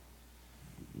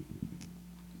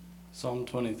Psalm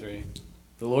 23.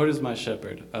 The Lord is my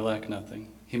shepherd, I lack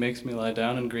nothing. He makes me lie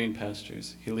down in green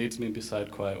pastures. He leads me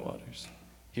beside quiet waters.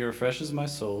 He refreshes my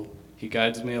soul. He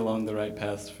guides me along the right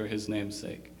paths for his name's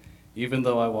sake. Even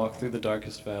though I walk through the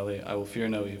darkest valley, I will fear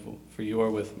no evil, for you are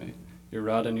with me. Your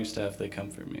rod and your staff, they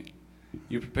comfort me.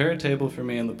 You prepare a table for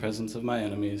me in the presence of my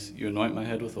enemies. You anoint my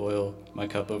head with oil. My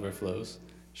cup overflows.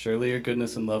 Surely your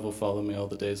goodness and love will follow me all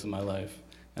the days of my life,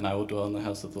 and I will dwell in the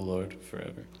house of the Lord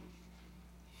forever.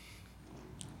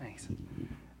 Thanks.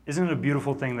 Isn't it a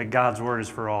beautiful thing that God's word is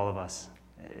for all of us?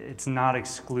 It's not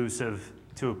exclusive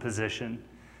to a position,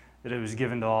 that it was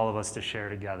given to all of us to share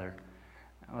together.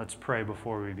 Let's pray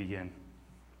before we begin.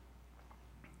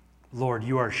 Lord,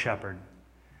 you are shepherd,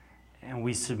 and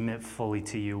we submit fully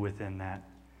to you within that.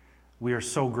 We are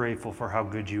so grateful for how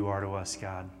good you are to us,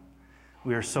 God.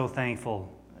 We are so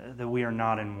thankful that we are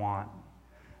not in want,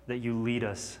 that you lead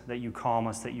us, that you calm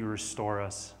us, that you restore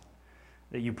us,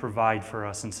 that you provide for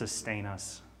us and sustain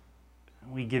us.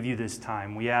 We give you this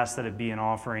time. We ask that it be an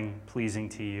offering pleasing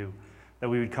to you, that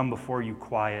we would come before you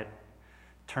quiet,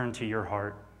 turn to your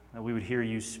heart, that we would hear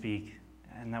you speak,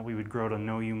 and that we would grow to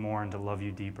know you more and to love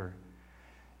you deeper.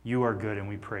 You are good, and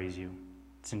we praise you.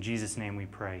 It's in Jesus' name we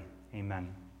pray.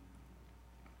 Amen.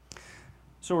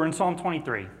 So we're in Psalm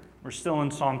 23. We're still in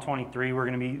Psalm 23. We're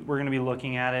going to be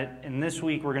looking at it, and this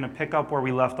week we're going to pick up where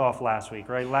we left off last week.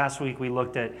 Right? Last week we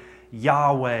looked at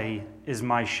Yahweh is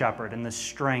my shepherd and the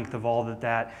strength of all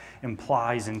that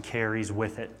implies and carries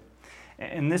with it.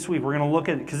 And this week we're going to look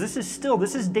at, because this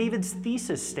is David's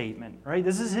thesis statement, right?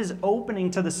 This is his opening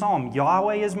to the psalm.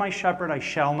 Yahweh is my shepherd, I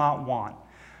shall not want.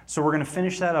 So we're going to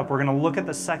finish that up. We're going to look at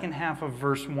the second half of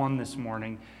verse 1 this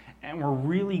morning, and we're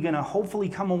really going to hopefully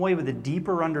come away with a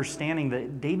deeper understanding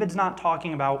that David's not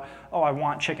talking about, oh, I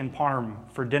want chicken parm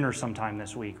for dinner sometime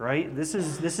this week, right? This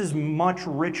is much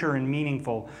richer and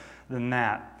meaningful than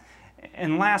that.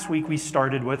 And last week we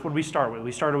started with, what did we start with?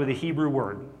 We started with a Hebrew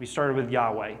word. We started with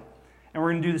Yahweh. And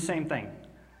we're going to do the same thing.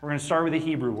 We're going to start with a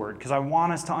Hebrew word because I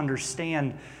want us to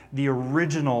understand the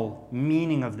original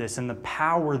meaning of this and the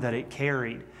power that it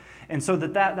carried. And so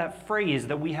that phrase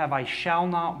that we have, I shall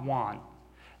not want,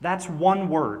 that's one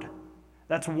word.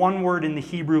 That's one word in the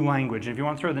Hebrew language. And if you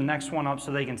want to throw the next one up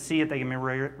so they can see it, they can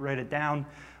write it down.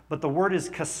 But the word is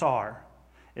kasar.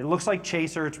 It looks like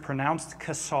chaser. It's pronounced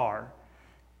kasar.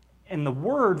 And the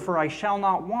word for I shall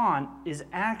not want is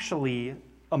actually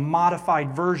a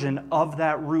modified version of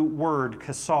that root word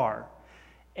kasar.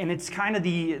 And it's kind of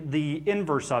the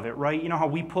inverse of it, right? You know how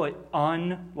we put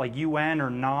un, like un or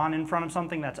non in front of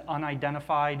something that's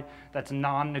unidentified, that's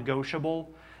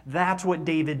non-negotiable? That's what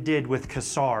David did with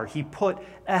kasar. He put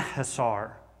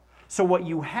ehasar. So what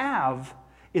you have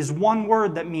is one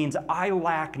word that means I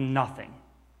lack nothing.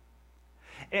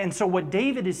 And so what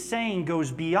David is saying goes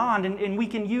beyond, and we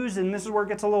can use, and this is where it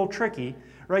gets a little tricky,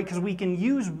 right? Because we can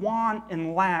use want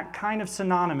and lack kind of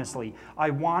synonymously. I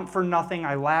want for nothing,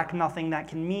 I lack nothing. That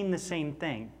can mean the same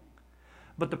thing.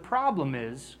 But the problem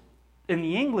is, in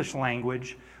the English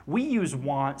language, we use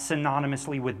want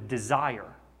synonymously with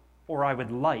desire, or I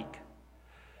would like.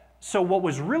 So what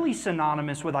was really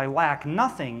synonymous with I lack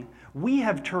nothing, we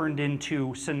have turned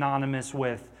into synonymous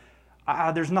with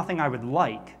there's nothing I would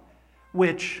like.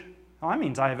 Which, well, that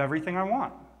means I have everything I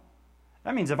want.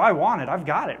 That means if I want it, I've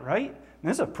got it, right? And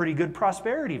this is a pretty good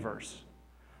prosperity verse.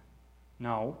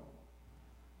 No.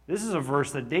 This is a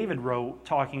verse that David wrote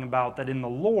talking about that in the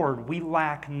Lord we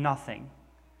lack nothing.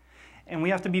 And we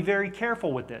have to be very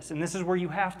careful with this. And this is where you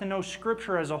have to know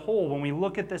Scripture as a whole when we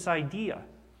look at this idea.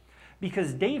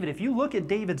 Because David, if you look at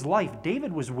David's life,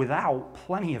 David was without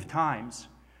plenty of times,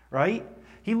 right?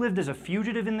 He lived as a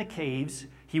fugitive in the caves.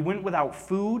 He went without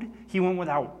food. He went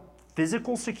without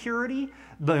physical security.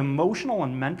 The emotional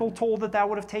and mental toll that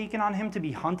would have taken on him to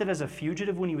be hunted as a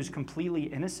fugitive when he was completely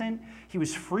innocent. He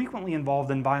was frequently involved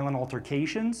in violent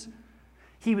altercations.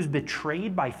 He was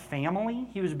betrayed by family.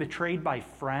 He was betrayed by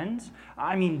friends.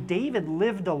 I mean, David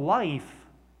lived a life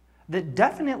that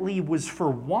definitely was for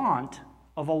want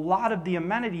of a lot of the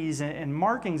amenities and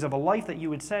markings of a life that you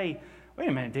would say, wait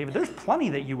a minute, David, there's plenty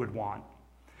that you would want.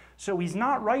 So he's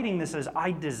not writing this as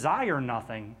I desire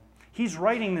nothing. He's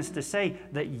writing this to say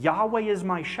that Yahweh is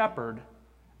my shepherd,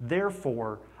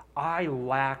 therefore I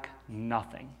lack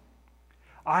nothing.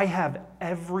 I have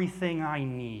everything I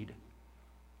need.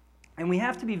 And we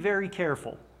have to be very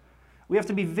careful. We have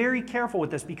to be very careful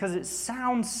with this because it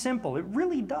sounds simple. It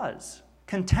really does.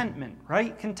 Contentment,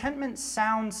 right? Contentment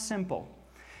sounds simple.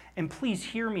 And please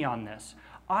hear me on this.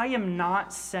 I am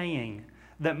not saying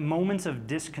that moments of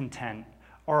discontent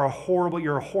you're a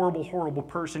horrible, horrible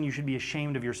person, you should be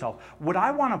ashamed of yourself. What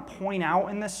I want to point out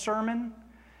in this sermon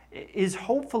is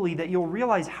hopefully that you'll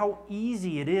realize how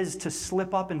easy it is to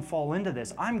slip up and fall into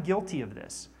this. I'm guilty of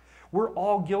this. We're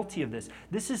all guilty of this.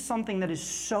 This is something that is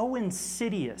so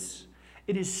insidious.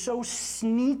 It is so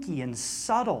sneaky and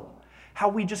subtle how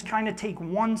we just kind of take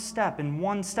one step,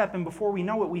 and before we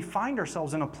know it, we find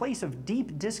ourselves in a place of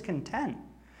deep discontent.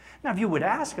 Now, if you would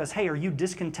ask us, hey, are you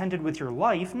discontented with your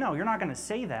life? No, you're not going to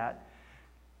say that.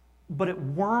 But it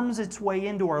worms its way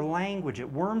into our language.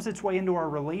 It worms its way into our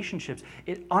relationships.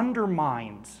 It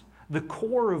undermines the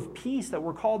core of peace that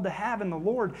we're called to have in the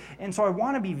Lord. And so I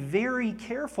want to be very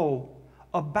careful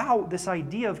about this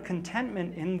idea of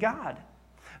contentment in God.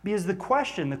 Because the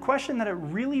question that it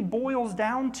really boils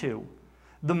down to,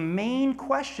 the main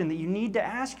question that you need to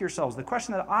ask yourselves, the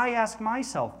question that I ask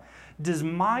myself, does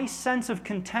my sense of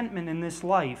contentment in this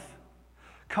life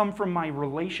come from my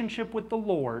relationship with the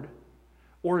Lord,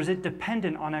 or is it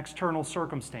dependent on external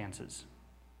circumstances?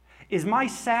 Is my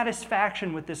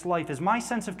satisfaction with this life, is my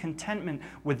sense of contentment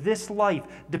with this life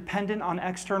dependent on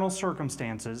external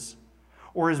circumstances,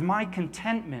 or is my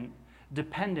contentment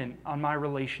dependent on my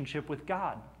relationship with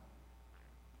God?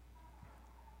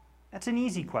 That's an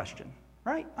easy question,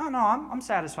 right? Oh no, I'm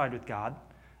satisfied with God.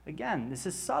 Again, this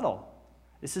is subtle.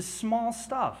 This is small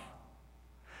stuff.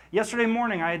 Yesterday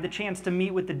morning, I had the chance to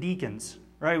meet with the deacons,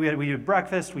 right? We had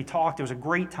breakfast, we talked, it was a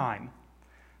great time.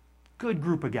 Good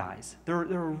group of guys. They're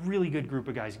a really good group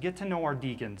of guys. Get to know our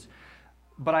deacons.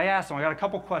 But I asked them, I got a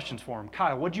couple questions for them.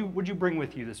 Kyle, what'd you bring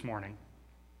with you this morning?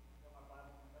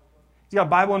 You got a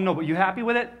Bible and notebook. You happy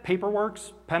with it? Paper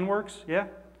works? Pen works? Yeah?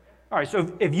 All right,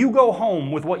 so if you go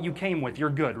home with what you came with, you're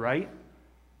good, right?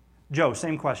 Joe,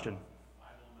 same question.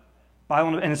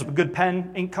 Bible and it's a good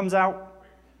pen. Ink comes out?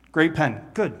 Great pen.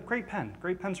 Good. Great pen.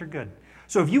 Great pens are good.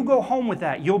 So if you go home with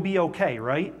that, you'll be okay,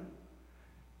 right?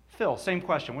 Phil, same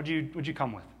question. What'd you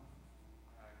come with?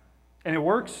 And it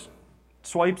works?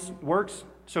 Swipes, works?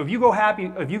 So if you go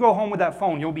home with that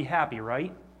phone, you'll be happy,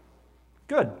 right?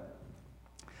 Good.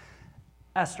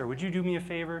 Esther, would you do me a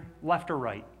favor? Left or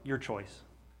right? Your choice.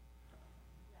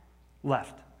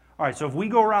 Left. All right, so if we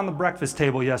go around the breakfast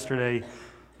table yesterday,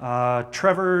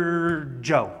 Trevor,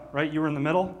 Joe, right? You were in the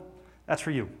middle. That's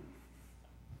for you.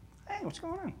 Hey, what's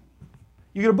going on?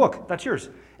 You get a book. That's yours.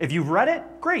 If you've read it,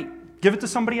 great. Give it to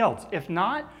somebody else. If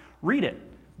not, read it.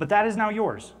 But that is now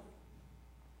yours.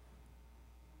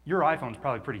 Your iPhone's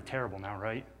probably pretty terrible now,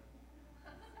 right?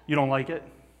 You don't like it?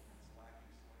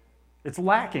 It's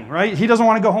lacking, right? He doesn't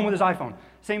want to go home with his iPhone.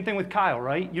 Same thing with Kyle,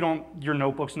 right? Your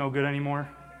notebook's no good anymore,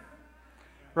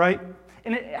 right?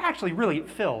 And it actually, really,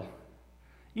 Phil,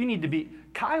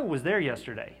 Kyle was there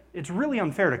yesterday. It's really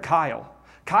unfair to Kyle.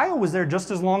 Kyle was there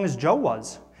just as long as Joe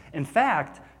was. In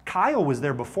fact, Kyle was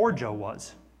there before Joe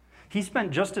was. He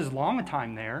spent just as long a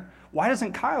time there. Why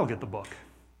doesn't Kyle get the book?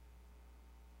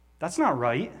 That's not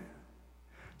right.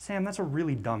 Sam, that's a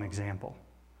really dumb example.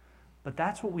 But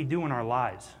that's what we do in our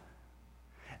lives.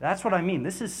 That's what I mean.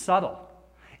 This is subtle.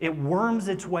 It worms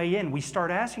its way in. We start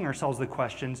asking ourselves the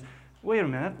questions, wait a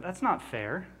minute, that's not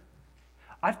fair.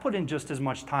 I've put in just as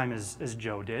much time as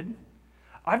Joe did.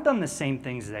 I've done the same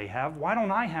things they have. Why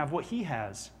don't I have what he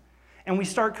has? And we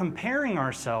start comparing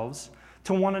ourselves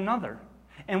to one another.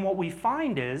 And what we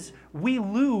find is we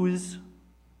lose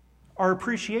our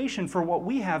appreciation for what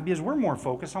we have because we're more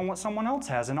focused on what someone else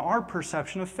has and our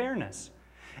perception of fairness.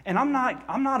 And I'm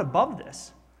not above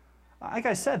this. Like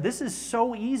I said, this is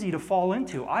so easy to fall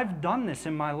into. I've done this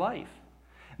in my life.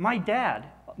 My dad,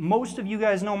 most of you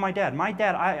guys know my dad. My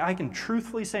dad, I can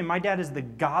truthfully say my dad is the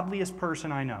godliest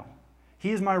person I know. He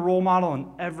is my role model in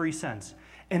every sense.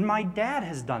 And my dad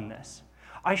has done this.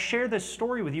 I share this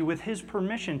story with you with his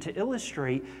permission to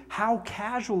illustrate how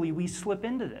casually we slip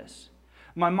into this.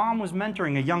 My mom was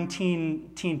mentoring a young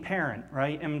teen parent,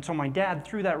 right? And so my dad,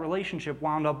 through that relationship,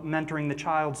 wound up mentoring the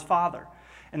child's father.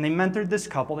 And they mentored this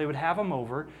couple. They would have them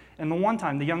over. And the one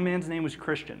time, the young man's name was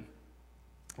Christian.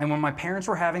 And when my parents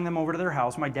were having them over to their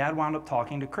house, my dad wound up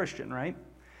talking to Christian, right?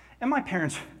 And my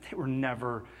parents, they were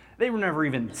never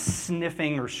even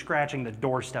sniffing or scratching the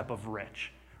doorstep of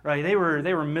rich, right? They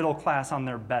were middle class on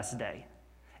their best day.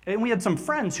 And we had some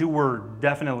friends who were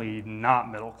definitely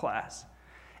not middle class.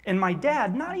 And my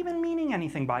dad, not even meaning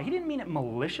anything by it, he didn't mean it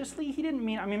maliciously.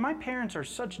 My parents are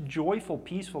such joyful,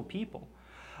 peaceful people.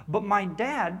 But my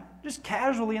dad, just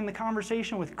casually in the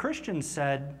conversation with Christian,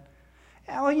 said,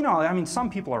 well, some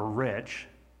people are rich.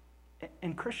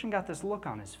 And Christian got this look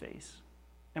on his face.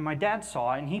 And my dad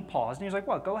saw it, and he paused, and he was like,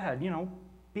 well, go ahead,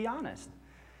 be honest.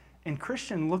 And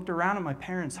Christian looked around at my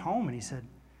parents' home, and he said,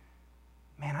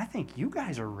 man, I think you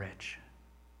guys are rich.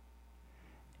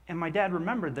 And my dad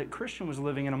remembered that Christian was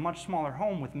living in a much smaller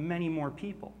home with many more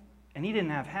people. and he didn't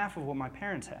have half of what my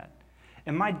parents had.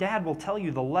 And my dad will tell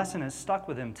you the lesson has stuck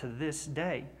with him to this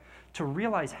day, to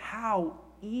realize how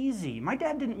easy. My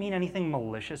dad didn't mean anything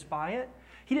malicious by it.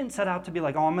 He didn't set out to be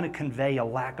like, oh, I'm going to convey a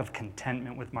lack of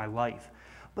contentment with my life.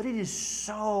 But it is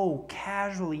so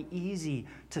casually easy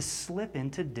to slip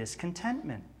into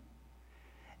discontentment.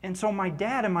 And so my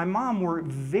dad and my mom were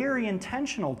very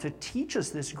intentional to teach us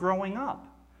this growing up.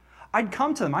 I'd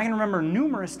come to them. I can remember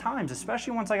numerous times,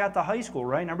 especially once I got to high school,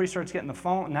 right? And everybody starts getting the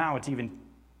phone. Now it's even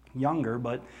younger,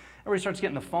 but everybody starts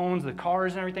getting the phones, the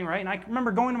cars, and everything, right? And I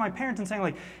remember going to my parents and saying,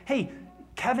 like, hey,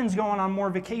 Kevin's going on more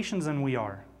vacations than we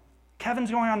are.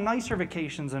 Kevin's going on nicer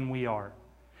vacations than we are.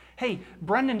 Hey,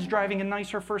 Brendan's driving a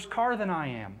nicer first car than I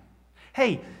am.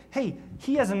 Hey,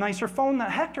 he has a nicer phone.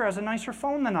 Hector has a nicer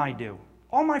phone than I do.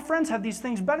 All my friends have these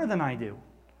things better than I do.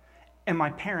 And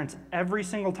my parents, every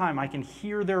single time, I can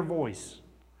hear their voice,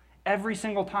 every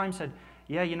single time said,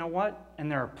 yeah, you know what?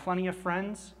 And there are plenty of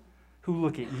friends who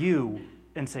look at you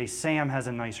and say, Sam has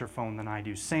a nicer phone than I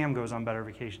do. Sam goes on better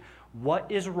vacation.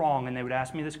 What is wrong? And they would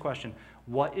ask me this question,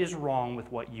 what is wrong with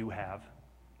what you have?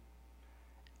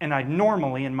 And I'd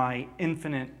normally, in my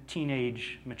infinite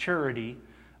teenage maturity,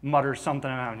 mutter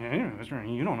something out,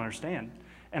 you don't understand.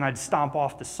 And I'd stomp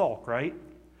off to sulk, right?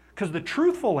 Because the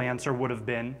truthful answer would have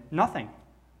been nothing.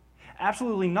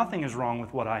 Absolutely nothing is wrong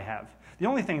with what I have. The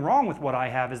only thing wrong with what I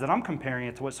have is that I'm comparing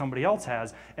it to what somebody else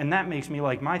has, and that makes me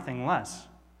like my thing less.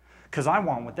 Because I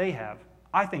want what they have.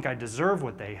 I think I deserve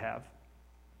what they have.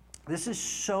 This is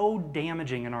so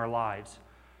damaging in our lives.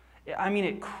 I mean,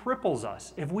 it cripples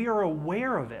us if we are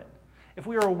aware of it. If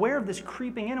we are aware of this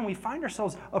creeping in and we find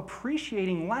ourselves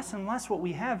appreciating less and less what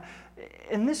we have,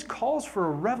 and this calls for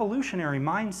a revolutionary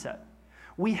mindset.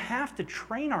 We have to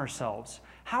train ourselves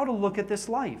how to look at this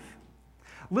life.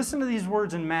 Listen to these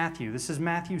words in Matthew. This is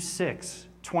Matthew 6,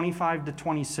 25 to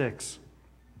 26.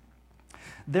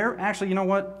 Actually, you know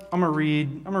what? I'm gonna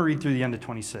read through the end of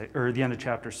 26 or the end of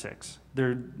chapter 6.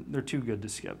 They're too good to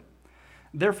skip.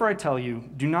 Therefore I tell you,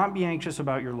 do not be anxious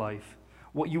about your life,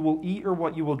 what you will eat or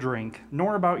what you will drink,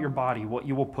 nor about your body, what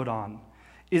you will put on.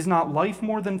 Is not life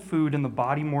more than food and the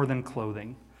body more than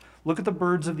clothing? Look at the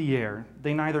birds of the air.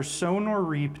 They neither sow nor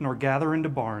reap nor gather into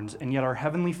barns, and yet our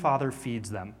heavenly Father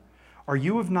feeds them. Are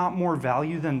you of not more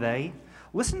value than they?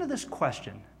 Listen to this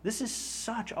question. This is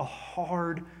such a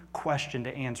hard question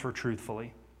to answer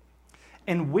truthfully.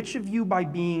 And which of you, by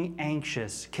being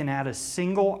anxious, can add a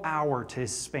single hour to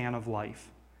his span of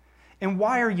life? And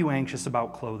why are you anxious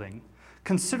about clothing?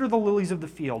 Consider the lilies of the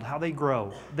field, how they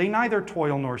grow. They neither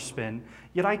toil nor spin.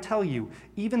 Yet I tell you,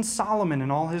 even Solomon in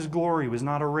all his glory was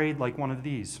not arrayed like one of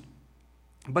these.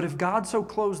 But if God so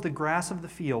clothes the grass of the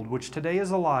field, which today is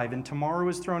alive and tomorrow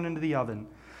is thrown into the oven,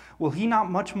 will he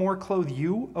not much more clothe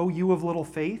you, O you of little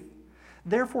faith?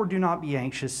 Therefore do not be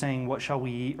anxious, saying, what shall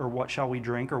we eat, or what shall we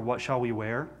drink, or what shall we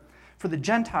wear? For the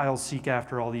Gentiles seek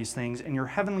after all these things, and your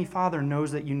heavenly Father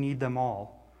knows that you need them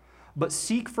all. But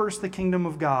seek first the kingdom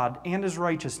of God and his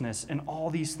righteousness, and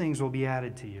all these things will be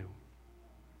added to you.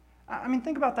 I mean,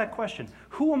 think about that question.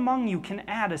 Who among you can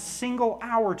add a single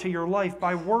hour to your life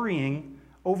by worrying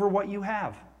over what you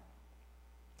have?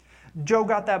 Joe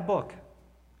got that book.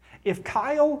 If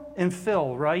Kyle and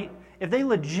Phil, right, if they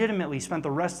legitimately spent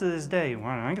the rest of this day,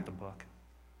 why don't I get the book?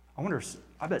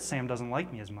 I bet Sam doesn't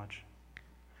like me as much.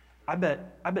 I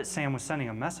bet Sam was sending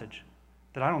a message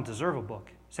that I don't deserve a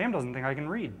book. Sam doesn't think I can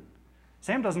read.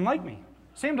 Sam doesn't like me.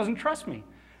 Sam doesn't trust me.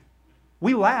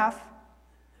 We laugh.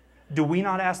 Do we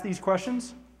not ask these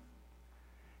questions?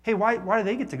 Hey, why do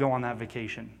they get to go on that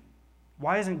vacation?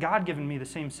 Why isn't God giving me the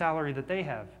same salary that they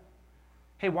have?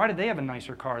 Hey, why do they have a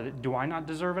nicer car? Do I not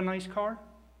deserve a nice car?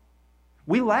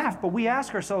 We laugh, but we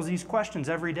ask ourselves these questions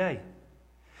every day.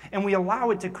 And we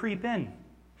allow it to creep in.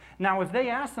 Now, if they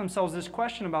ask themselves this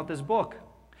question about this book,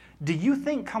 do you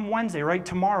think come Wednesday, right,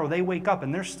 tomorrow, they wake up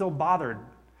and they're still bothered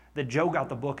that Joe got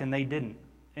the book and they didn't?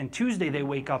 And Tuesday they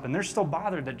wake up and they're still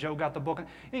bothered that Joe got the book.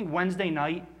 I think Wednesday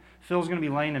night, Phil's going to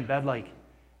be laying in bed like,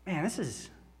 man, this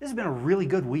has been a really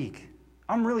good week.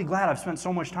 I'm really glad I've spent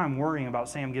so much time worrying about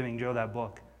Sam giving Joe that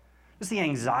book. Just the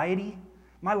anxiety.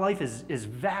 My life is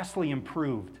vastly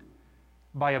improved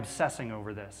by obsessing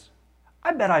over this.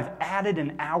 I bet I've added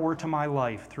an hour to my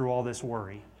life through all this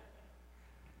worry.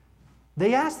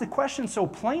 They ask the question so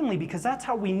plainly because that's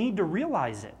how we need to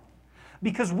realize it.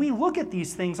 Because we look at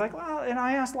these things like, well, and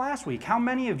I asked last week, how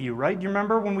many of you, right? Do you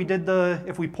remember when we did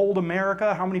if we polled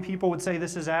America, how many people would say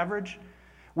this is average?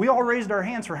 We all raised our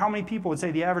hands for how many people would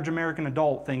say the average American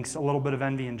adult thinks a little bit of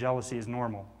envy and jealousy is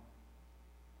normal.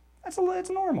 It's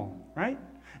normal, right?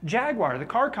 Jaguar, the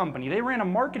car company, they ran a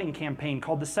marketing campaign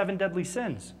called the 7 Deadly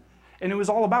Sins. And it was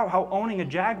all about how owning a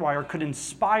Jaguar could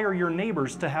inspire your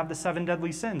neighbors to have the 7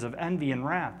 deadly sins of envy and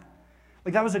wrath.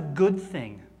 Like, that was a good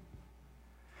thing.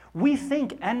 We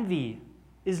think envy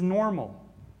is normal.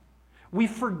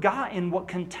 We've forgotten what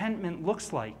contentment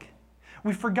looks like.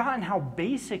 We've forgotten how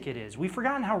basic it is. We've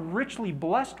forgotten how richly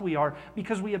blessed we are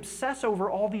because we obsess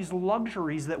over all these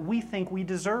luxuries that we think we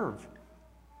deserve.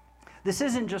 This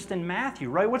isn't just in Matthew,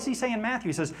 right? What's he say in Matthew?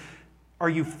 He says, are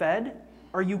you fed?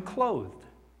 Are you clothed?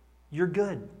 You're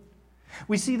good.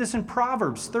 We see this in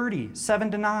Proverbs 30,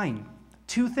 7-9.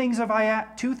 Two things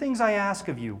I ask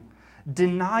of you.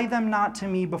 Deny them not to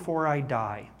me before I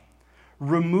die.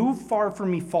 Remove far from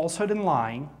me falsehood and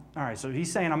lying. All right, so he's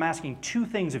saying, I'm asking 2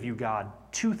 things of you, God.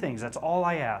 2 things, that's all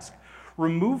I ask.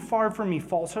 Remove far from me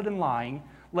falsehood and lying.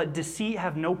 Let deceit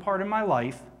have no part in my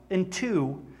life. And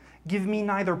 2, give me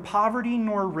neither poverty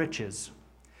nor riches.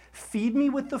 Feed me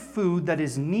with the food that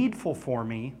is needful for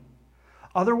me.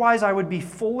 Otherwise, I would be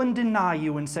full and deny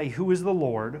you and say, who is the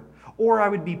Lord? Or I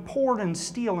would be poor and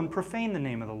steal and profane the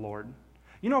name of the Lord.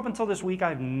 You know, up until this week,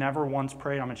 I've never once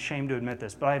prayed, I'm ashamed to admit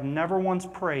this, but I've never once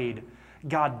prayed,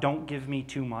 God, don't give me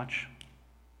too much.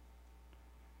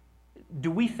 Do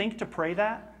we think to pray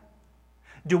that?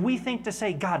 Do we think to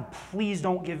say, God, please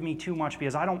don't give me too much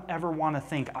because I don't ever want to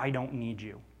think I don't need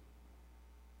you?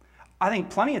 I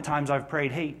think plenty of times I've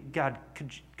prayed, hey, God,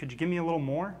 could you give me a little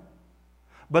more?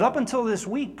 But up until this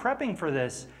week, prepping for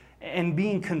this and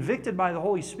being convicted by the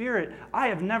Holy Spirit, I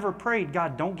have never prayed,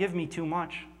 God, don't give me too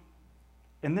much.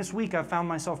 And this week I've found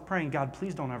myself praying, God,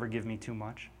 please don't ever give me too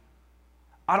much.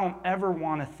 I don't ever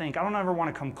want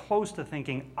to come close to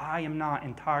thinking I am not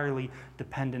entirely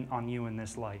dependent on you in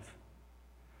this life.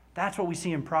 That's what we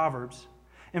see in Proverbs.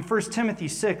 In 1 Timothy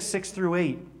 6,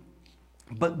 6-8,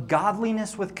 but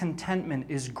godliness with contentment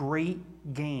is great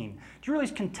gain. Do you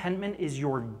realize contentment is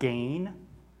your gain?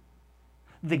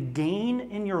 The gain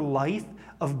in your life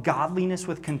of godliness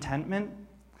with contentment?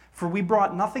 For we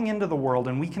brought nothing into the world,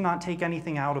 and we cannot take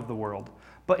anything out of the world.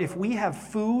 But if we have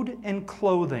food and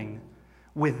clothing,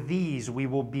 with these we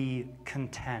will be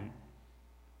content.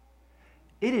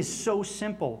 It is so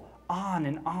simple, on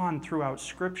and on throughout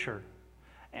Scripture.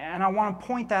 And I want to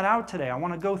point that out today. I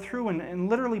want to go through and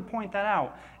literally point that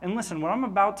out. And listen, what I'm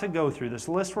about to go through, this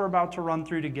list we're about to run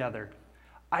through together,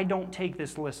 I don't take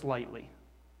this list lightly.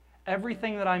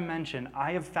 Everything that I mention,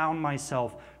 I have found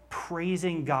myself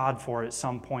praising God for at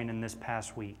some point in this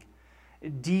past week,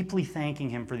 deeply thanking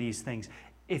Him for these things.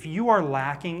 If you are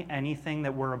lacking anything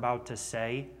that we're about to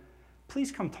say,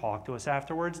 please come talk to us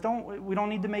afterwards. We don't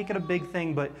need to make it a big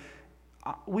thing, but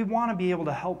we want to be able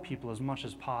to help people as much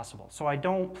as possible. So I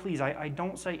don't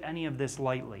say any of this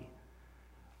lightly.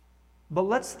 But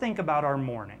let's think about our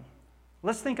morning.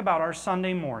 Let's think about our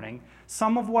Sunday morning.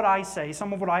 Some of what I say,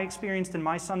 some of what I experienced in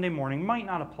my Sunday morning might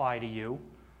not apply to you,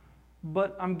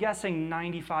 but I'm guessing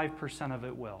 95% of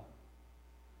it will.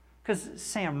 Because,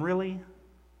 Sam, really?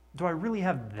 Do I really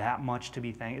have that much to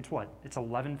be thankful? It's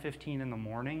 11:15 in the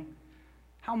morning?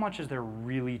 How much is there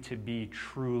really to be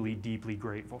truly, deeply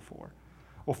grateful for?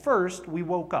 Well, first, we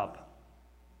woke up.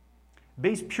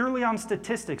 Based purely on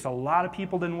statistics, a lot of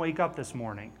people didn't wake up this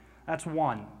morning. That's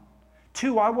 1.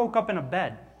 2, I woke up in a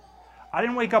bed. I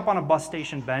didn't wake up on a bus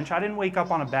station bench. I didn't wake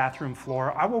up on a bathroom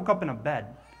floor. I woke up in a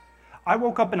bed. I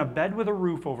woke up in a bed with a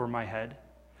roof over my head.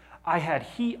 I had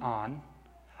heat on.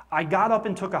 I got up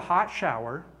and took a hot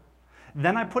shower.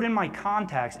 Then I put in my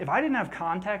contacts. If I didn't have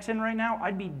contacts in right now,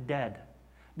 I'd be dead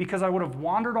because I would have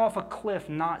wandered off a cliff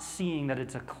not seeing that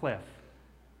it's a cliff.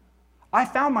 I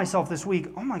found myself this week,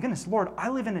 oh my goodness, Lord, I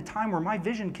live in a time where my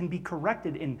vision can be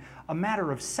corrected in a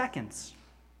matter of seconds.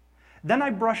 Then I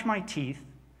brushed my teeth,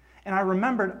 and I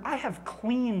remembered I have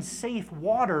clean, safe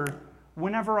water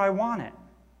whenever I want it.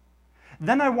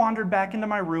 Then I wandered back into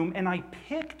my room, and I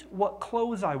picked what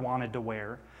clothes I wanted to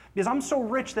wear, because I'm so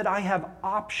rich that I have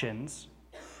options.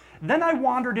 Then I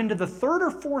wandered into the 3rd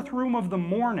or 4th room of the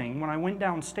morning when I went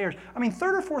downstairs.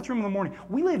 3rd or 4th room of the morning.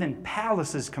 We live in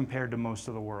palaces compared to most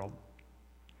of the world.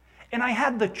 And I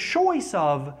had the choice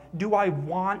of, do I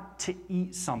want to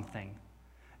eat something?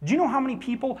 Do you know how many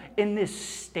people in this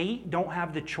state don't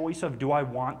have the choice of, do I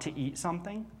want to eat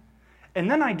something?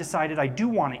 And then I decided I do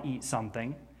want to eat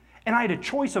something. And I had a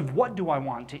choice of, what do I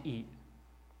want to eat?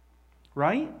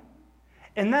 Right?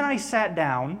 And then I sat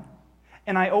down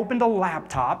and I opened a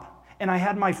laptop and I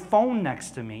had my phone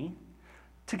next to me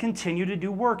to continue to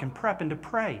do work and prep and to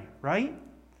pray, right?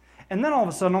 And then all of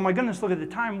a sudden, oh my goodness, look at the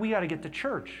time, we got to get to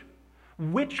church.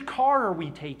 Which car are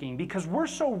we taking? Because we're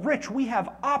so rich, we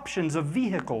have options of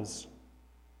vehicles.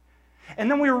 And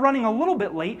then we were running a little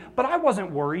bit late, but I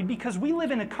wasn't worried because we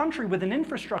live in a country with an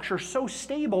infrastructure so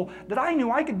stable that I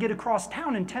knew I could get across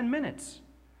town in 10 minutes.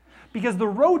 Because the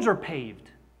roads are paved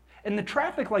and the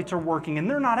traffic lights are working and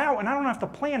they're not out, and I don't have to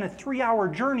plan a 3-hour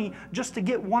journey just to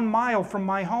get 1 mile from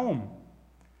my home.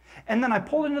 And then I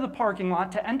pulled into the parking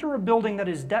lot to enter a building that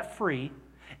is debt-free,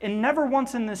 and never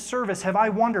once in this service have I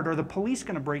wondered, are the police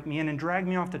going to break me in and drag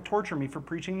me off to torture me for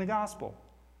preaching the gospel?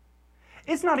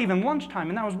 It's not even lunchtime,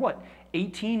 and that was what,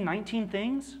 18, 19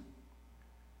 things?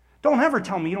 Don't ever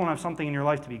tell me you don't have something in your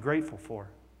life to be grateful for.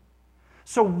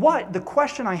 So the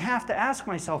question I have to ask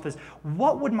myself is,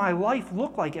 what would my life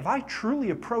look like if I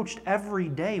truly approached every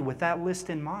day with that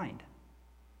list in mind?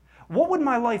 What would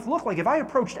my life look like if I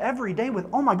approached every day with,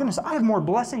 oh my goodness, I have more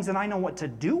blessings than I know what to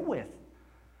do with?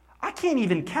 I can't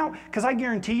even count, because I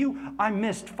guarantee you, I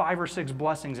missed 5 or 6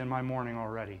 blessings in my morning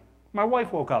already. My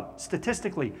wife woke up.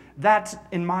 Statistically, that's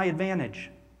in my advantage.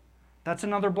 That's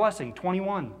another blessing,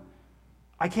 21.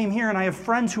 I came here and I have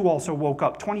friends who also woke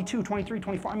up, 22, 23,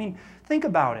 24. I mean, think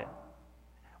about it.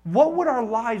 What would our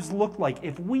lives look like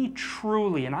if we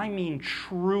truly, and I mean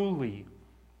truly,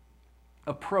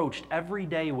 approached every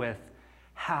day with,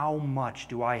 how much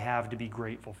do I have to be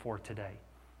grateful for today?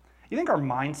 You think our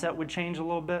mindset would change a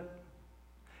little bit?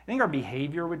 You think our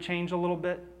behavior would change a little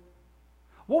bit?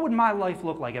 What would my life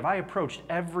look like if I approached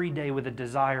every day with a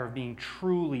desire of being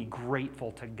truly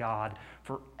grateful to God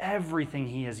for everything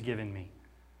He has given me?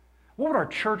 What would our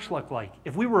church look like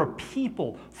if we were a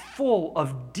people full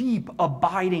of deep,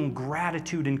 abiding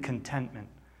gratitude and contentment?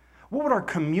 What would our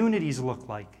communities look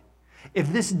like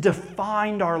if this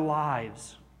defined our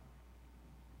lives?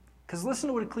 Because listen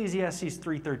to what Ecclesiastes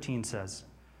 3:13 says.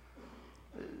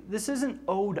 This isn't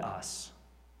owed us.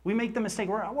 We make the mistake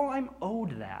where, well, I'm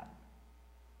owed that.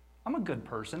 I'm a good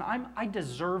person. I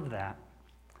deserve that.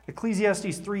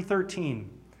 Ecclesiastes 3:13.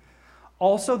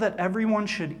 Also that everyone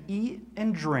should eat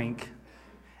and drink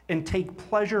and take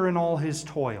pleasure in all his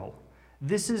toil.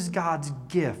 This is God's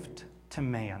gift to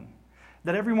man.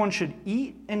 That everyone should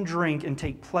eat and drink and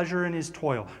take pleasure in his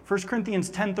toil. 1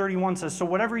 Corinthians 10:31 says, so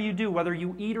whatever you do, whether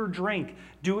you eat or drink,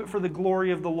 do it for the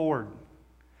glory of the Lord.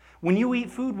 When you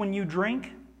eat food, when you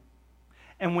drink,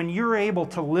 and when you're able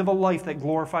to live a life that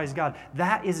glorifies God,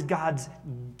 that is God's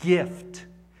gift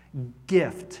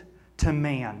to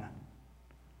man.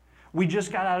 We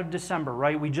just got out of December,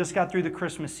 right? We just got through the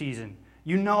Christmas season.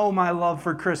 You know my love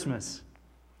for Christmas.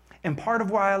 And part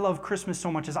of why I love Christmas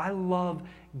so much is I love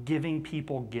giving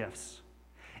people gifts.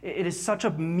 It is such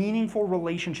a meaningful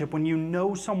relationship when you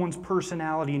know someone's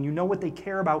personality and you know what they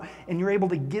care about and you're able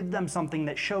to give them something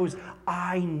that shows,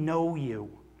 I know you.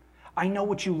 I know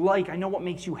what you like. I know what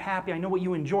makes you happy. I know what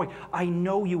you enjoy. I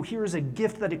know you. Here's a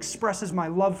gift that expresses my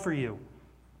love for you.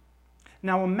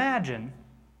 Now imagine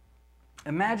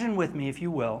with me, if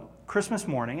you will, Christmas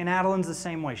morning, and Adeline's the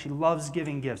same way. She loves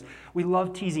giving gifts. We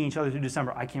love teasing each other through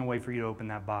December. I can't wait for you to open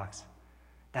that box.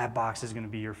 That box is going to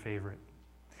be your favorite.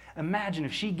 Imagine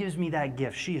if she gives me that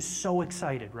gift. She is so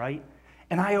excited, right?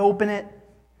 And I open it.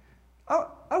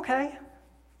 Oh, okay.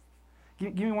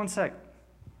 Give me 1 sec.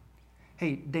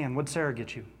 Hey, Dan, what'd Sarah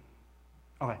get you?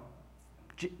 Okay.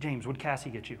 James, what'd Cassie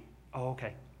get you? Oh,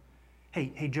 okay.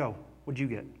 Hey, Joe, what'd you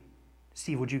get?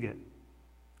 Steve, what'd you get?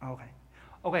 Oh, okay.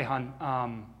 Okay,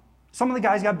 hon, some of the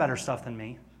guys got better stuff than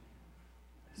me.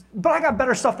 But I got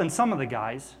better stuff than some of the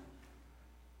guys.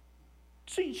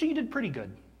 So you did pretty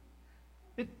good.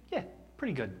 Yeah,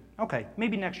 pretty good. Okay,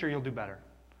 maybe next year you'll do better.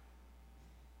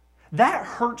 That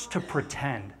hurts to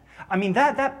pretend. I mean,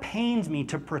 that pains me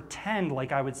to pretend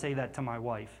like I would say that to my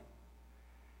wife.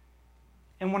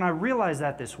 And when I realized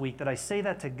that this week, that I say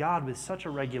that to God with such a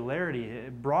regularity,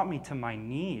 it brought me to my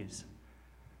knees.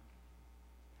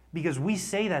 Because we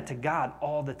say that to God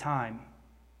all the time.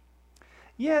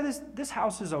 Yeah, this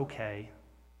house is okay.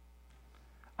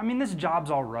 I mean, this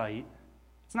job's all right.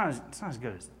 It's not as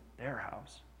good as their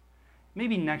house.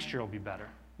 Maybe next year will be better.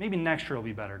 Maybe next year will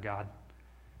be better, God.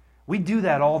 We do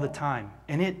that all the time.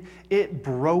 And it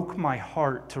broke my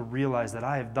heart to realize that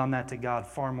I have done that to God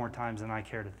far more times than I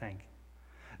care to think.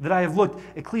 That I have looked,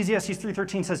 Ecclesiastes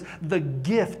 3:13 says, the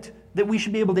gift that we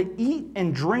should be able to eat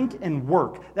and drink and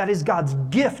work. That is God's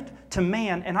gift to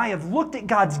man. And I have looked at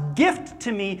God's gift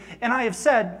to me and I have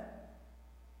said,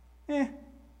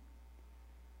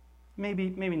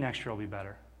 maybe next year will be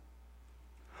better.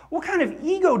 What kind of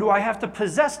ego do I have to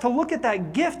possess to look at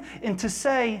that gift and to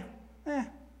say,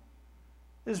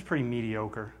 this is pretty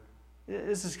mediocre.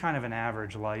 This is kind of an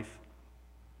average life.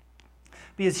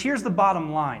 Because here's the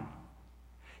bottom line.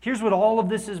 Here's what all of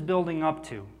this is building up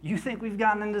to. You think we've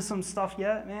gotten into some stuff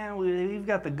yet? Man, we've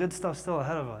got the good stuff still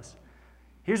ahead of us.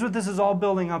 Here's what this is all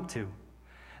building up to.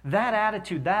 That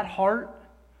attitude, that heart,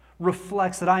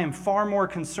 reflects that I am far more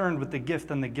concerned with the gift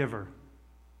than the giver.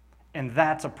 And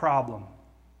that's a problem.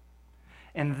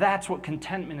 And that's what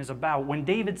contentment is about. When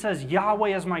David says,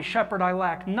 Yahweh is my shepherd, I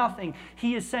lack nothing,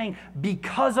 he is saying,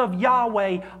 because of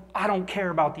Yahweh, I don't care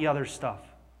about the other stuff.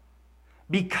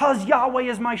 Because Yahweh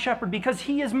is my shepherd, because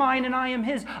he is mine and I am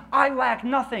his, I lack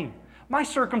nothing. My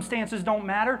circumstances don't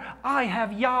matter. I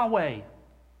have Yahweh.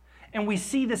 And we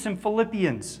see this in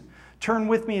Philippians. Turn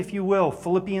with me, if you will,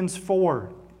 Philippians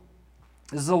 4.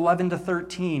 This is 11 to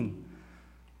 13.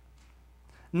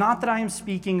 Not that I am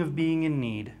speaking of being in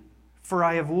need, for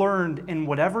I have learned in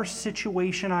whatever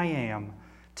situation I am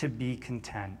to be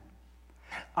content.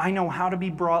 I know how to be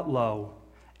brought low,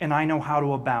 and I know how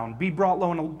to abound. Be brought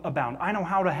low and abound. I know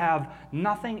how to have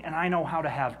nothing, and I know how to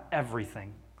have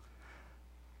everything.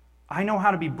 I know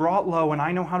how to be brought low, and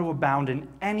I know how to abound in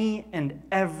any and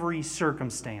every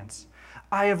circumstance.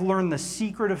 I have learned the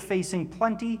secret of facing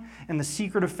plenty and the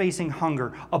secret of facing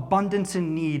hunger, abundance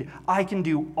and need. I can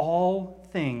do all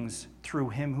things through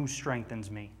him who strengthens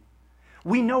me.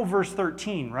 We know verse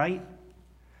 13, right?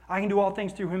 I can do all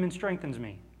things through him who strengthens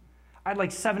me. I had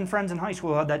like 7 friends in high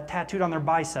school who had that tattooed on their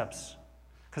biceps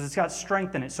because it's got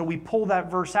strength in it. So we pull that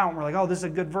verse out and we're like, oh, this is a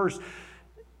good verse.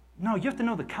 No, you have to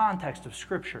know the context of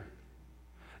Scripture.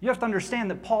 You have to understand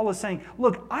that Paul is saying,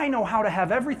 look, I know how to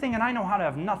have everything and I know how to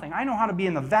have nothing. I know how to be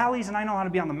in the valleys and I know how to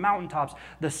be on the mountaintops.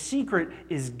 The secret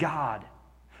is God.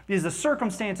 Because the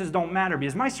circumstances don't matter.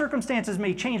 Because my circumstances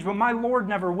may change, but my Lord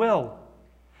never will.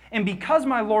 And because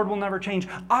my Lord will never change,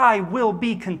 I will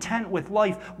be content with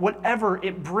life, whatever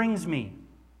it brings me.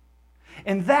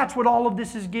 And that's what all of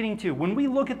this is getting to. When we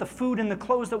look at the food and the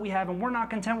clothes that we have and we're not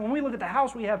content, when we look at the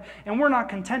house we have and we're not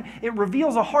content, it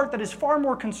reveals a heart that is far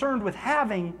more concerned with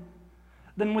having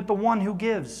than with the one who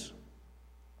gives.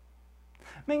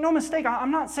 Make no mistake,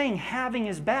 I'm not saying having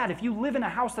is bad. If you live in a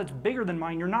house that's bigger than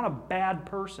mine, you're not a bad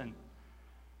person.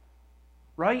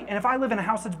 Right? And if I live in a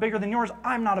house that's bigger than yours,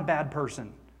 I'm not a bad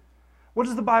person. What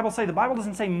does the Bible say? The Bible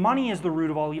doesn't say money is the root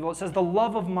of all evil. It says the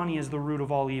love of money is the root of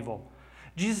all evil.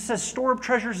 Jesus says, store up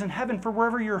treasures in heaven, for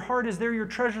wherever your heart is, there your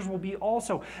treasures will be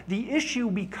also. The issue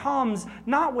becomes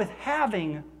not with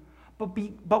having,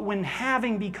 but when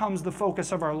having becomes the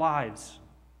focus of our lives.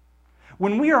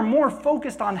 When we are more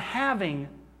focused on having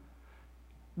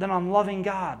than on loving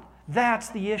God, that's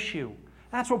the issue.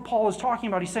 That's what Paul is talking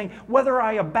about. He's saying, whether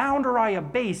I abound or I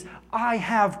abase, I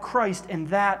have Christ, and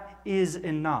that is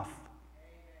enough.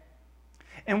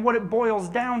 And what it boils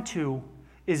down to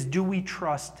is, do we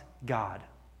trust God?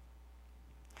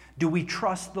 Do we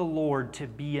trust the Lord to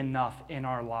be enough in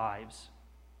our lives?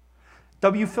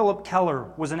 W. Philip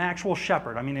Keller was an actual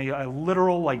shepherd. I mean, a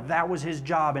literal, like, that was his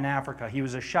job in Africa. He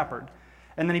was a shepherd.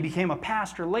 And then he became a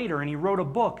pastor later, and he wrote a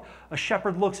book, A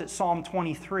Shepherd Looks at Psalm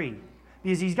 23,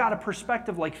 because he's got a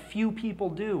perspective like few people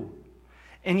do.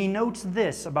 And he notes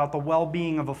this about the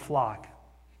well-being of a flock.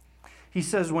 He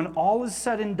says, when all is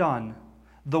said and done,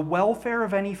 the welfare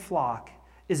of any flock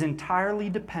is entirely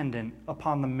dependent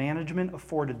upon the management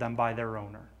afforded them by their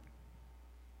owner.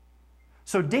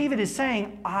 So David is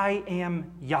saying, I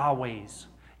am Yahweh's.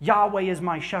 Yahweh is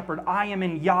my shepherd. I am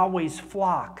in Yahweh's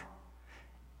flock.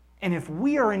 And if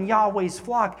we are in Yahweh's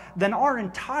flock, then our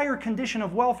entire condition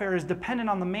of welfare is dependent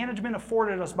on the management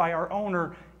afforded us by our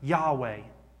owner, Yahweh.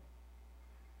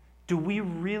 Do we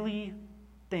really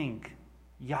think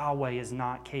Yahweh is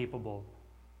not capable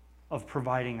of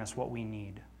providing us what we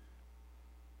need?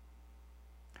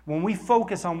 When we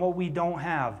focus on what we don't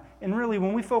have, and really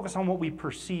when we focus on what we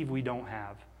perceive we don't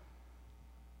have,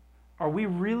 are we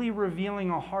really revealing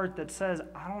a heart that says,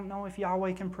 I don't know if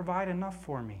Yahweh can provide enough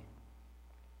for me?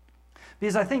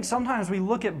 Because I think sometimes we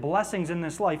look at blessings in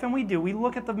this life, and we do. We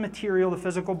look at the material, the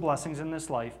physical blessings in this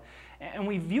life, and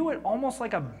we view it almost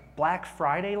like a Black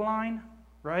Friday line,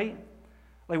 right?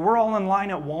 Like we're all in line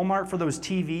at Walmart for those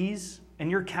TVs, and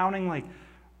you're counting like,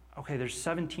 okay, there's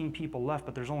 17 people left,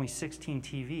 but there's only 16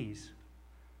 TVs.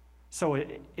 So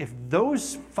if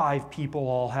those 5 people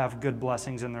all have good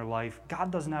blessings in their life,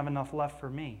 God doesn't have enough left for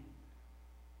me.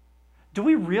 Do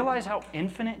we realize how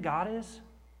infinite God is?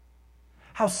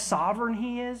 How sovereign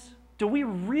He is? Do we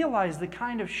realize the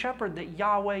kind of shepherd that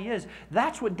Yahweh is?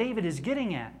 That's what David is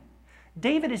getting at.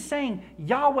 David is saying,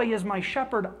 Yahweh is my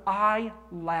shepherd, I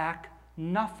lack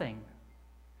nothing.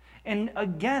 And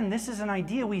again, this is an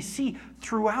idea we see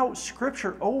throughout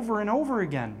Scripture over and over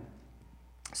again.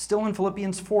 Still in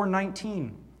Philippians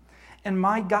 4:19. And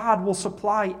my God will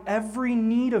supply every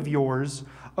need of yours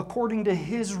according to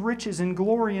His riches in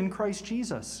glory in Christ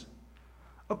Jesus.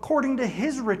 According to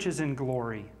His riches in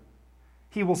glory,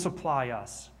 He will supply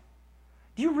us.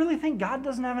 Do you really think God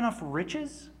doesn't have enough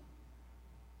riches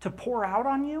to pour out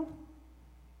on you?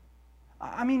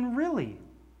 I mean, really?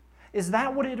 Is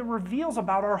that what it reveals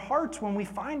about our hearts when we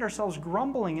find ourselves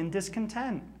grumbling and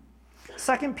discontent?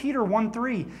 2 Peter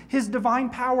 1:3, His divine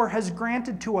power has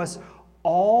granted to us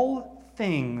all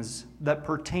things that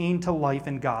pertain to life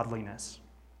and godliness,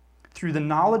 through the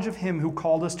knowledge of Him who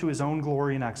called us to His own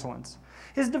glory and excellence.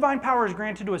 His divine power has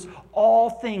granted to us all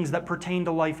things that pertain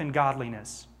to life and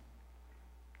godliness.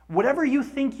 Whatever you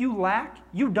think you lack,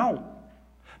 you don't.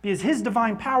 Because His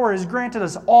divine power has granted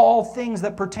us all things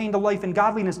that pertain to life and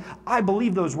godliness. I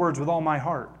believe those words with all my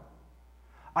heart.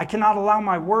 I cannot allow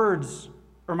my words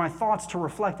or my thoughts to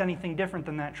reflect anything different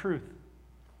than that truth.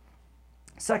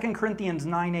 2 Corinthians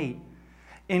 9:8,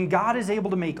 and God is able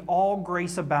to make all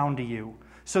grace abound to you,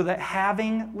 so that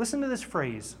having, listen to this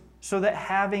phrase, so that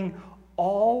having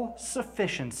all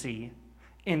sufficiency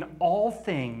in all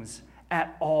things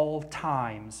at all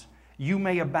times, you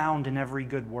may abound in every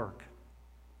good work.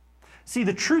 See,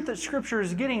 the truth that Scripture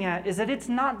is getting at is that it's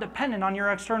not dependent on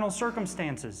your external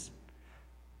circumstances.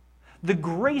 The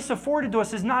grace afforded to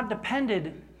us is not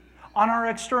dependent on our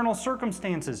external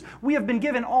circumstances. We have been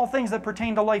given all things that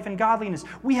pertain to life and godliness.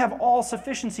 We have all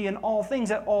sufficiency in all things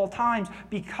at all times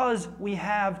because we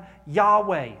have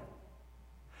Yahweh.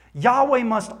 Yahweh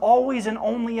must always and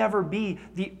only ever be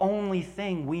the only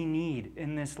thing we need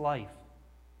in this life.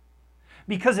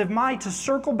 Because to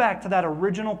circle back to that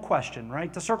original question,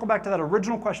 right? To circle back to that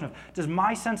original question of, does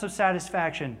my sense of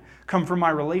satisfaction come from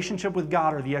my relationship with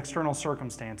God or the external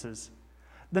circumstances?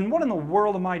 Then what in the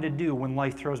world am I to do when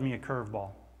life throws me a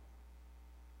curveball?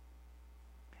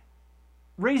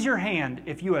 Raise your hand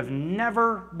if you have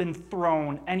never been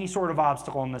thrown any sort of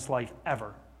obstacle in this life,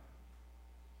 ever.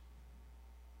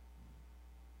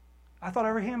 I thought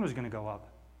every hand was going to go up.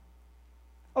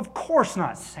 Of course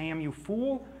not, Sam, you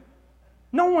fool.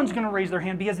 No one's going to raise their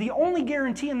hand because the only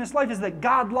guarantee in this life is that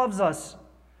God loves us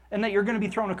and that you're going to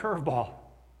be thrown a curveball.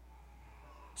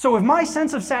 So if my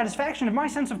sense of satisfaction, if my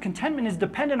sense of contentment is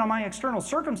dependent on my external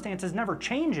circumstances never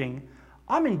changing,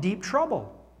 I'm in deep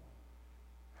trouble.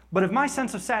 But if my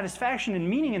sense of satisfaction and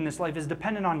meaning in this life is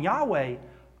dependent on Yahweh,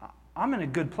 I'm in a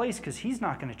good place because He's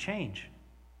not going to change.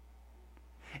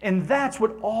 And that's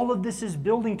what all of this is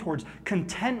building towards,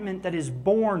 contentment that is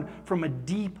born from a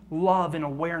deep love and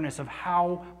awareness of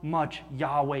how much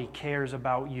Yahweh cares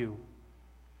about you.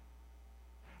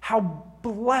 How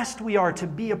blessed we are to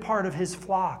be a part of His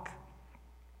flock.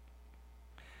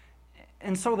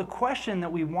 And so the question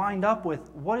that we wind up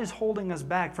with, what is holding us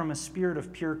back from a spirit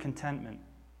of pure contentment?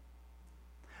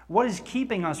 What is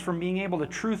keeping us from being able to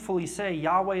truthfully say,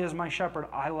 Yahweh is my shepherd,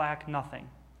 I lack nothing?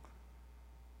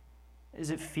 Is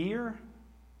it fear?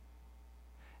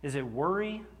 Is it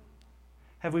worry?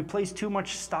 Have we placed too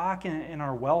much stock in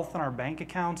our wealth and our bank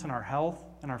accounts and our health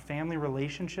and our family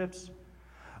relationships?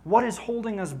 What is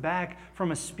holding us back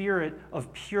from a spirit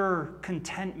of pure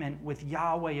contentment with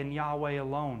Yahweh and Yahweh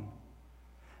alone?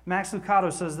 Max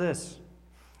Lucado says this,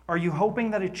 are you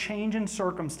hoping that a change in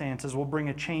circumstances will bring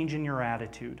a change in your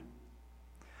attitude?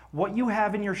 What you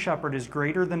have in your shepherd is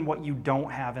greater than what you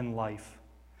don't have in life.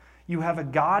 You have a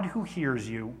God who hears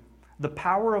you, the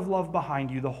power of love behind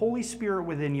you, the Holy Spirit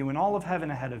within you, and all of heaven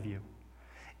ahead of you.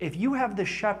 If you have the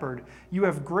shepherd, you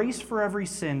have grace for every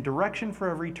sin, direction for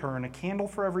every turn, a candle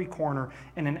for every corner,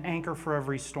 and an anchor for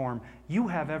every storm. You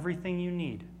have everything you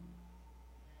need.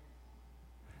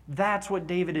 That's what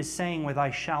David is saying with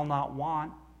I shall not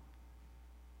want.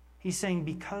 He's saying,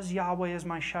 because Yahweh is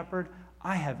my shepherd,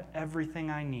 I have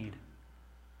everything I need.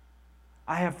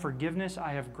 I have forgiveness,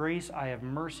 I have grace, I have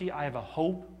mercy, I have a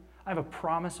hope, I have a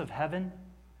promise of heaven.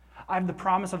 I have the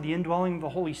promise of the indwelling of the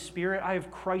Holy Spirit. I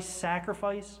have Christ's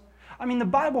sacrifice. I mean, the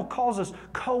Bible calls us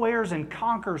co-heirs and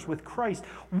conquerors with Christ.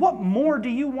 What more do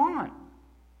you want?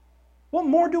 What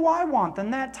more do I want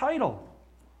than that title?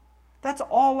 That's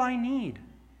all I need.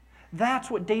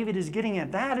 That's what David is getting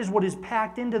at. That is what is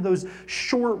packed into those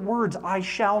short words, I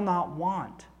shall not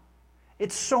want.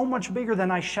 It's so much bigger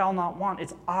than I shall not want.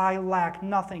 It's I lack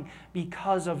nothing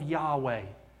because of Yahweh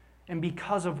and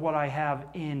because of what I have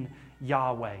in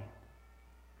Yahweh.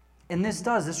 And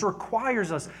this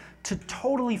requires us to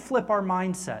totally flip our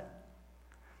mindset,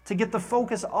 to get the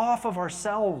focus off of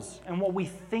ourselves and what we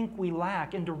think we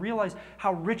lack, and to realize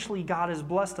how richly God has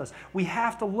blessed us. We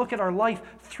have to look at our life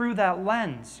through that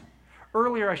lens.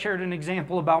 Earlier I shared an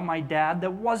example about my dad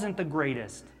that wasn't the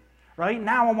greatest. Right?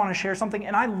 Now I want to share something,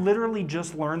 and I literally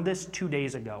just learned this 2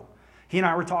 days ago. He and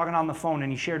I were talking on the phone,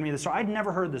 and he shared me this story. I'd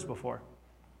never heard this before.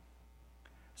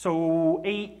 So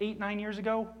 9 years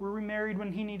ago, were we married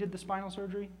when he needed the spinal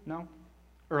surgery? No?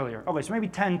 earlier. Okay, so maybe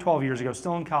 10, 12 years ago,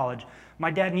 still in college,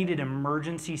 my dad needed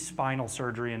emergency spinal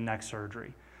surgery and neck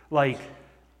surgery. Like,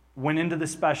 went into the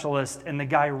specialist, and the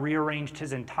guy rearranged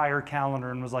his entire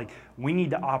calendar and was like, we need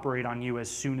to operate on you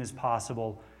as soon as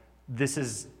possible. This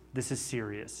is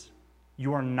serious.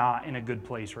 You are not in a good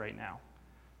place right now.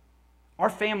 Our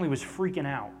family was freaking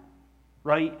out,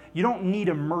 right? You don't need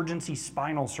emergency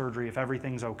spinal surgery if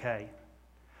everything's okay.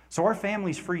 So our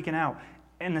family's freaking out.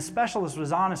 And the specialist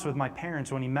was honest with my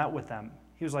parents when he met with them.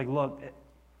 He was like, look,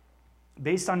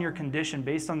 based on your condition,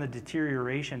 based on the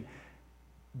deterioration,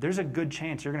 there's a good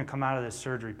chance you're going to come out of this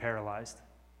surgery paralyzed.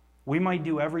 We might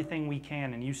do everything we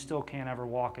can, and you still can't ever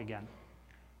walk again.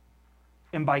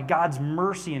 And by God's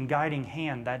mercy and guiding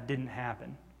hand, that didn't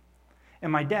happen.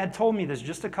 And my dad told me this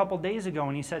just a couple days ago,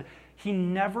 and he said he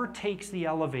never takes the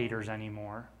elevators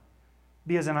anymore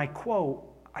because, and I quote,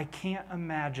 I can't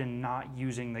imagine not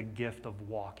using the gift of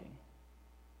walking.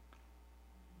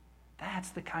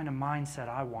 That's the kind of mindset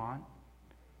I want.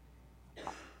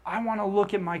 I want to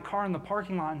look at my car in the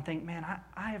parking lot and think, man,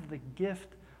 I have the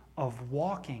gift of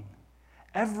walking.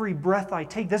 Every breath I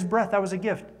take, this breath, that was a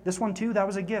gift. This one too, that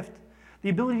was a gift. The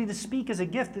ability to speak is a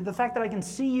gift. The fact that I can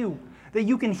see you, that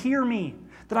you can hear me,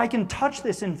 that I can touch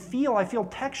this and I feel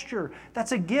texture,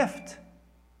 that's a gift.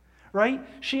 Right?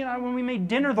 She and I, when we made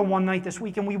dinner the one night this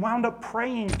week, and we wound up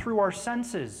praying through our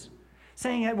senses,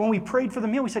 saying that when we prayed for the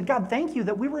meal, we said, God, thank you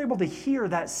that we were able to hear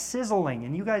that sizzling.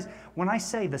 And you guys, when I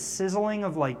say the sizzling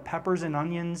of like peppers and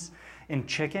onions and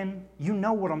chicken, you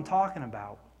know what I'm talking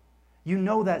about. You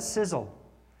know that sizzle.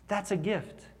 That's a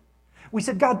gift. We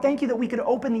said, God, thank you that we could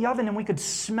open the oven and we could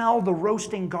smell the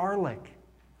roasting garlic.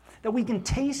 That we can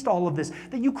taste all of this,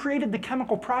 that you created the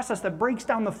chemical process that breaks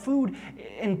down the food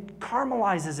and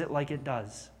caramelizes it like it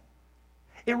does.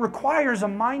 It requires a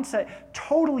mindset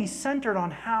totally centered on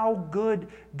how good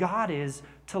God is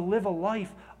to live a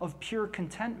life of pure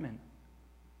contentment.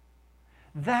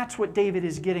 That's what David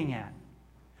is getting at.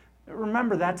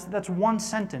 Remember, that's one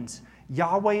sentence.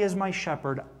 Yahweh is my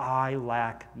shepherd, I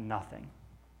lack nothing.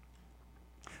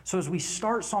 So as we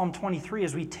start Psalm 23,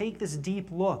 as we take this deep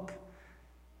look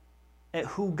at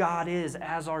who God is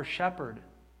as our shepherd,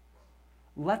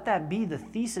 let that be the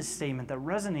thesis statement that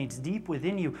resonates deep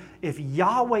within you. If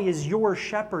Yahweh is your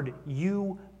shepherd,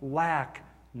 you lack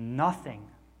nothing.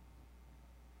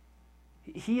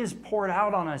 He has poured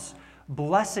out on us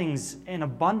blessings in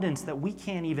abundance that we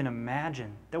can't even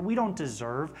imagine, that we don't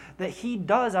deserve, that He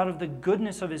does out of the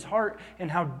goodness of His heart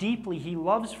and how deeply He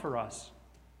loves for us.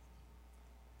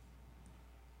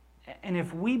 And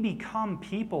if we become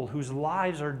people whose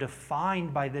lives are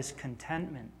defined by this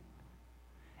contentment,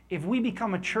 if we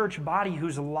become a church body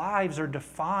whose lives are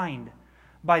defined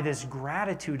by this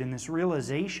gratitude and this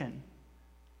realization,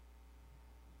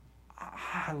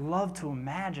 I love to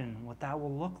imagine what that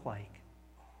will look like.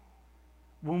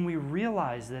 When we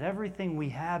realize that everything we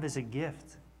have is a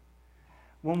gift,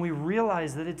 when we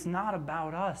realize that it's not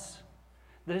about us,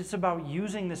 that it's about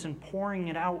using this and pouring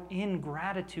it out in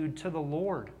gratitude to the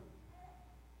Lord.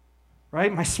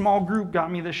 Right? My small group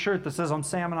got me this shirt that says, I'm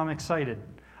Sam and I'm excited.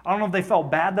 I don't know if they felt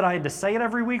bad that I had to say it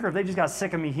every week or if they just got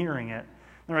sick of me hearing it.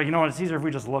 They're like, you know what, it's easier if we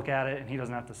just look at it and he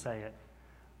doesn't have to say it.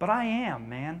 But I am,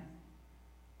 man.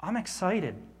 I'm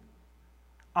excited.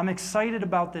 I'm excited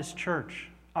about this church.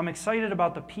 I'm excited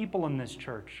about the people in this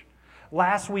church.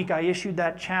 Last week I issued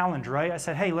that challenge, right? I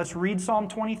said, hey, let's read Psalm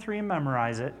 23 and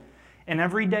memorize it. And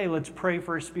every day let's pray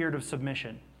for a spirit of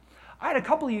submission. I had a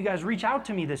couple of you guys reach out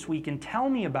to me this week and tell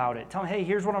me about it. Tell me, hey,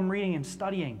 here's what I'm reading and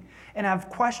studying. And have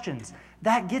questions.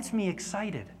 That gets me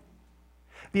excited.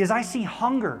 Because I see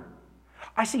hunger.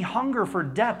 I see hunger for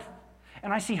depth.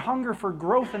 And I see hunger for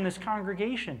growth in this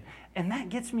congregation. And that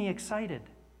gets me excited.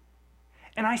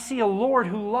 And I see a Lord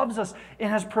who loves us and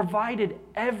has provided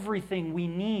everything we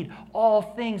need. All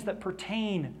things that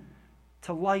pertain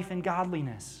to life and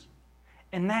godliness.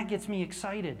 And that gets me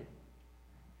excited.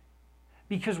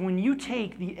 Because when you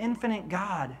take the infinite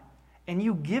God and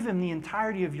you give Him the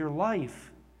entirety of your life,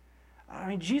 I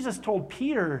mean, Jesus told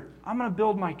Peter, I'm going to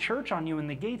build my church on you and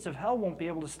the gates of hell won't be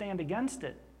able to stand against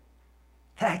it.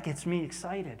 That gets me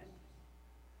excited.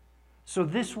 So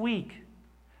this week,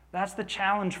 that's the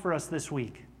challenge for us this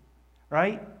week,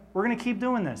 right? We're going to keep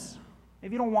doing this.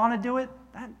 If you don't want to do it,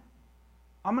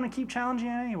 I'm going to keep challenging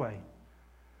you anyway.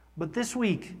 But this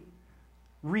week,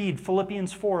 read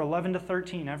Philippians 4, 11 to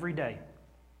 13 every day.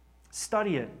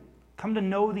 Study it. Come to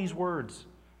know these words.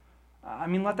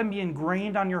 Let them be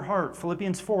ingrained on your heart.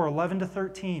 Philippians 4, 11 to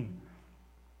 13.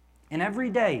 And every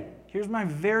day, here's my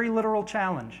very literal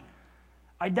challenge.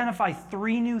 Identify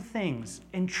 3 new things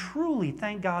and truly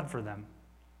thank God for them.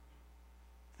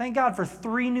 Thank God for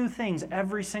 3 new things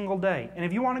every single day. And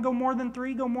if you want to go more than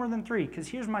 3, go more than 3. Because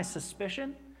here's my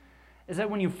suspicion, is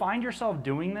that when you find yourself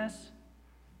doing this,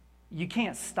 you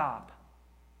can't stop,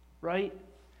 right?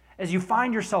 As you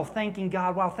find yourself thanking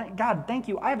God, wow, God, thank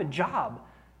you, I have a job.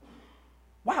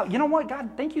 Wow, you know what, God,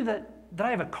 thank you that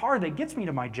I have a car that gets me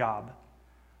to my job.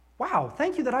 Wow,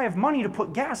 thank you that I have money to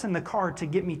put gas in the car to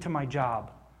get me to my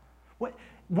job.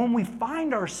 When we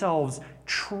find ourselves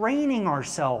training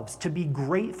ourselves to be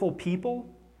grateful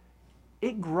people,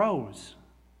 it grows.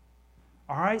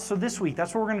 All right, so this week,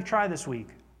 that's what we're going to try this week.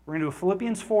 We're going to do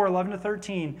Philippians 4, 11 to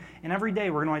 13, and every day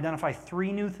we're going to identify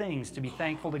 3 new things to be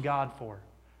thankful to God for.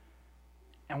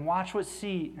 And watch and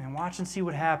see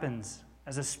what happens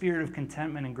as a spirit of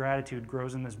contentment and gratitude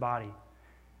grows in this body.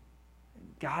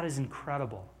 God is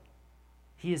incredible.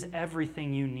 He is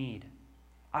everything you need.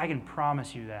 I can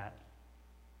promise you that.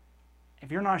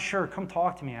 If you're not sure, come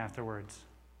talk to me afterwards.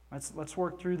 Let's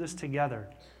work through this together.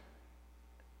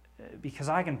 Because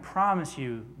I can promise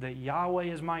you that Yahweh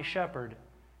is my shepherd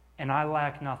and I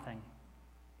lack nothing.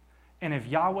 And if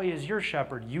Yahweh is your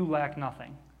shepherd, you lack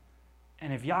nothing.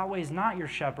 And if Yahweh is not your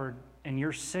shepherd and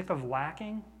you're sick of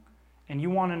lacking and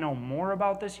you want to know more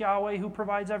about this Yahweh who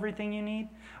provides everything you need,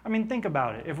 I mean, think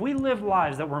about it. If we lived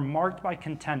lives that were marked by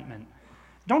contentment,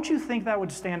 don't you think that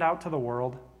would stand out to the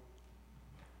world?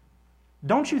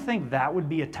 Don't you think that would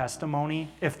be a testimony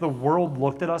if the world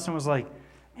looked at us and was like,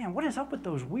 man, what is up with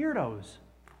those weirdos?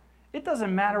 It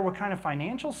doesn't matter what kind of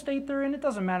financial state they're in. It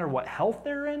doesn't matter what health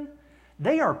they're in.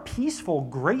 They are peaceful,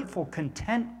 grateful,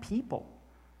 content people.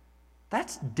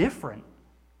 That's different.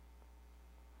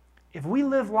 If we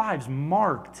live lives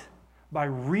marked by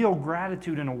real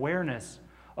gratitude and awareness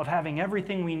of having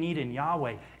everything we need in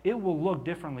Yahweh, it will look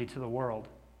differently to the world.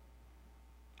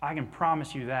 I can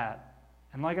promise you that.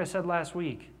 And like I said last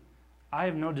week, I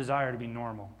have no desire to be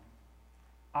normal.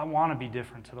 I want to be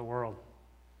different to the world.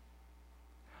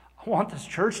 I want this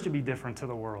church to be different to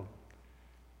the world.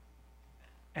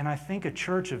 And I think a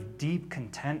church of deep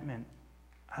contentment,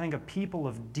 I think a people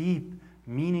of deep,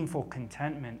 meaningful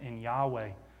contentment in Yahweh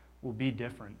will be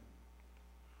different.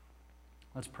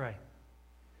 Let's pray.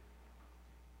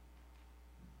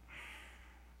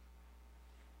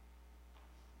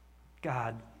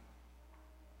 God,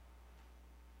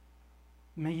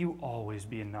 may you always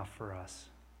be enough for us.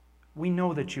 We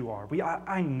know that you are.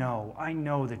 I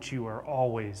know that you are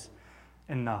always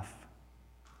enough.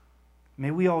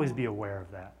 May we always be aware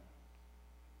of that.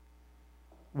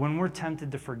 When we're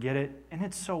tempted to forget it, and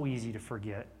it's so easy to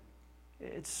forget,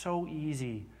 it's so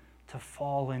easy to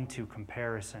fall into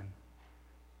comparison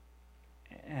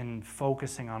and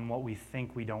focusing on what we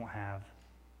think we don't have.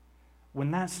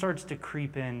 When that starts to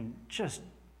creep in, just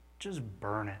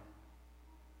burn it.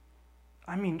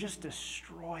 I mean, just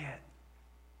destroy it.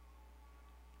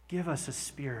 Give us a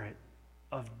spirit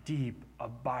of deep,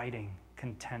 abiding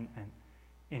contentment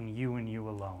in you and you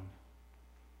alone.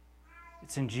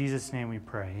 It's in Jesus' name we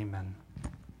pray. Amen.